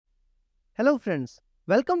Hello friends,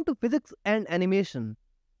 welcome to Physics and Animation.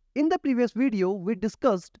 In the previous video, we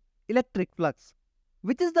discussed electric flux,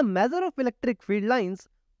 which is the measure of electric field lines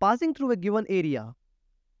passing through a given area.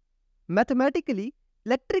 Mathematically,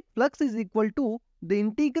 electric flux is equal to the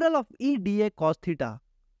integral of E dA cos theta.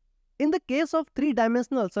 In the case of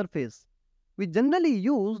three-dimensional surface, we generally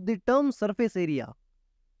use the term surface area.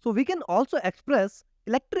 So we can also express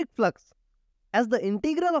electric flux as the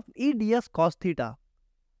integral of E ds cos theta,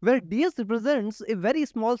 where ds represents a very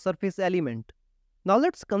small surface element. Now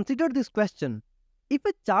let's consider this question. If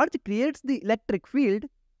a charge creates the electric field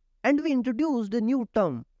and we introduced a new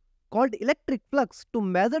term called electric flux to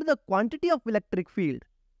measure the quantity of electric field,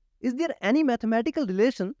 is there any mathematical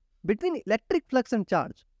relation between electric flux and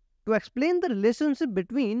charge? To explain the relationship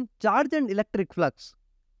between charge and electric flux,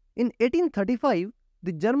 in 1835,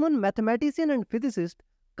 the German mathematician and physicist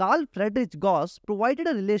Carl Friedrich Gauss provided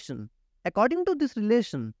a relation. According to this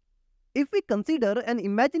relation, if we consider an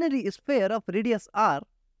imaginary sphere of radius r,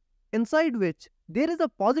 inside which there is a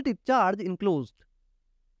positive charge enclosed,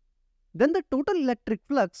 then the total electric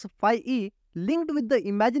flux phi e linked with the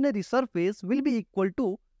imaginary surface will be equal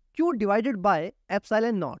to q divided by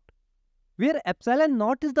epsilon naught, where epsilon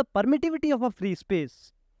naught is the permittivity of a free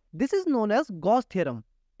space. This is known as Gauss theorem.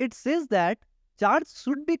 It says that charge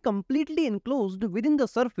should be completely enclosed within the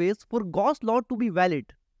surface for Gauss law to be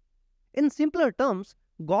valid. In simpler terms,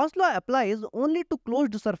 Gauss law applies only to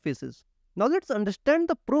closed surfaces. Now let's understand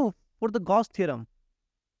the proof for the Gauss theorem.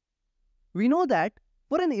 We know that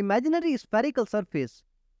for an imaginary spherical surface,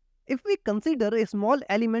 if we consider a small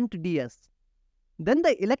element ds, then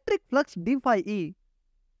the electric flux d phi e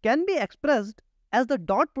can be expressed as the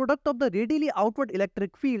dot product of the radially outward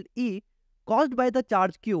electric field E caused by the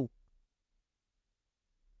charge q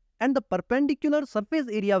and the perpendicular surface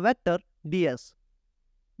area vector ds,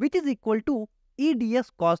 which is equal to E ds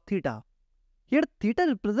cos theta. Here theta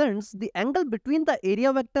represents the angle between the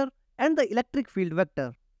area vector and the electric field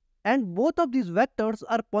vector, and both of these vectors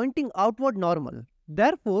are pointing outward normal.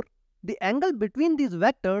 Therefore, the angle between these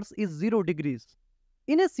vectors is 0 degrees.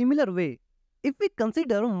 In a similar way, if we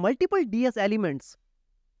consider multiple ds elements,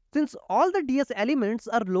 since all the ds elements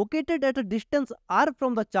are located at a distance r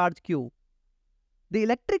from the charge q, the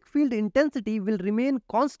electric field intensity will remain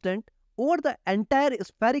constant over the entire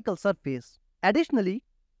spherical surface. Additionally,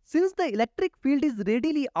 since the electric field is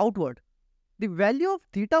radially outward, the value of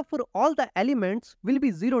theta for all the elements will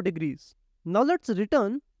be 0 degrees. Now let's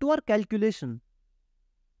return to our calculation.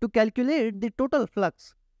 To calculate the total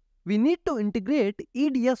flux, we need to integrate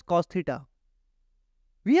E ds cos theta.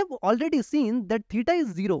 We have already seen that theta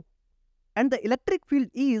is 0 and the electric field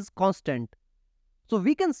E is constant. So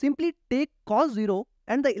we can simply take cos 0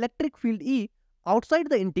 and the electric field E outside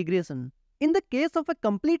the integration. In the case of a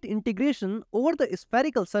complete integration over the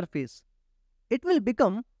spherical surface, it will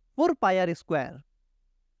become 4 pi r square.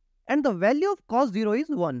 And the value of cos 0 is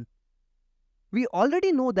 1. We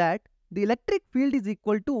already know that the electric field is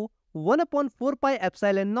equal to 1 upon 4 pi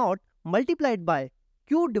epsilon naught multiplied by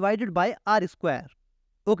q divided by r square.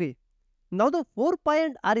 Okay, now the 4 pi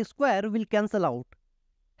and r square will cancel out.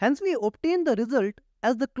 Hence we obtain the result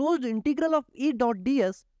as the closed integral of E dot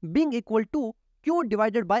ds being equal to q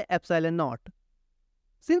divided by epsilon naught.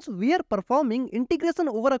 Since we are performing integration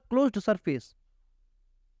over a closed surface,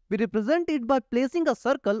 we represent it by placing a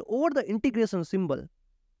circle over the integration symbol.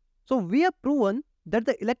 So we have proven that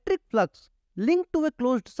the electric flux linked to a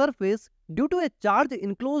closed surface due to a charge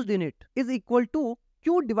enclosed in it is equal to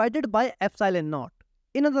q divided by epsilon naught.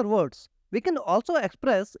 In other words, we can also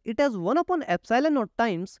express it as 1 upon epsilon naught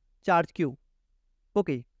times charge q.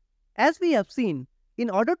 Okay, as we have seen, in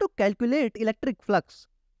order to calculate electric flux,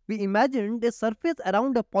 we imagined a surface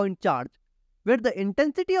around a point charge where the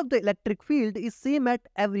intensity of the electric field is same at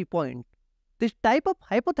every point. This type of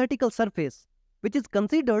hypothetical surface, which is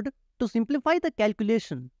considered to simplify the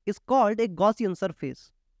calculation, is called a Gaussian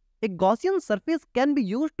surface. A Gaussian surface can be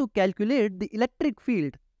used to calculate the electric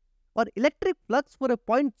field or electric flux for a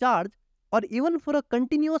point charge or even for a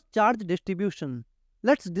continuous charge distribution.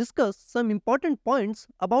 Let's discuss some important points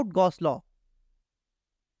about Gauss law.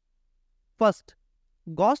 First,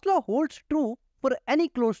 Gauss law holds true for any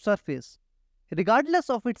closed surface, regardless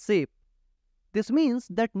of its shape. This means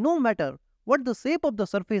that no matter what the shape of the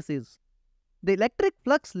surface is, the electric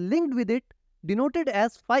flux linked with it, denoted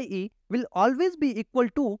as phi e, will always be equal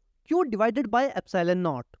to q divided by epsilon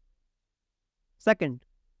naught. Second,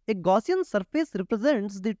 a Gaussian surface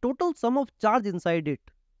represents the total sum of charge inside it.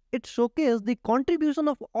 It showcases the contribution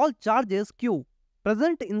of all charges q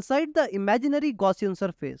present inside the imaginary Gaussian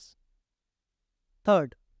surface.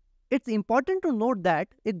 Third, It's important to note that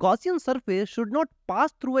a Gaussian surface should not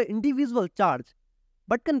pass through an individual charge,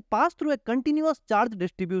 but can pass through a continuous charge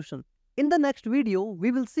distribution. In the next video,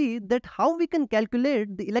 we will see that how we can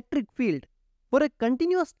calculate the electric field for a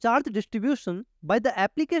continuous charge distribution by the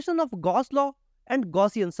application of Gauss law and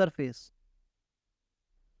Gaussian surface.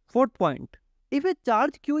 Fourth point. If a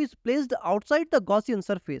charge q is placed outside the Gaussian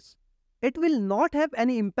surface, it will not have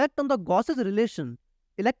any impact on the Gauss's relation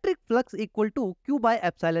electric flux equal to q by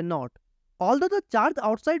epsilon naught. Although the charge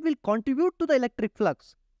outside will contribute to the electric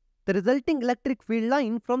flux, the resulting electric field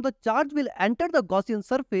line from the charge will enter the Gaussian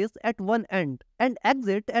surface at one end and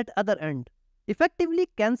exit at other end, effectively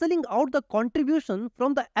cancelling out the contribution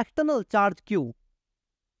from the external charge q.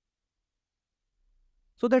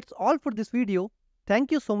 So that's all for this video.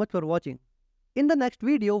 Thank you so much for watching. In the next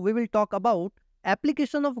video, we will talk about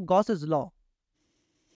application of Gauss's law.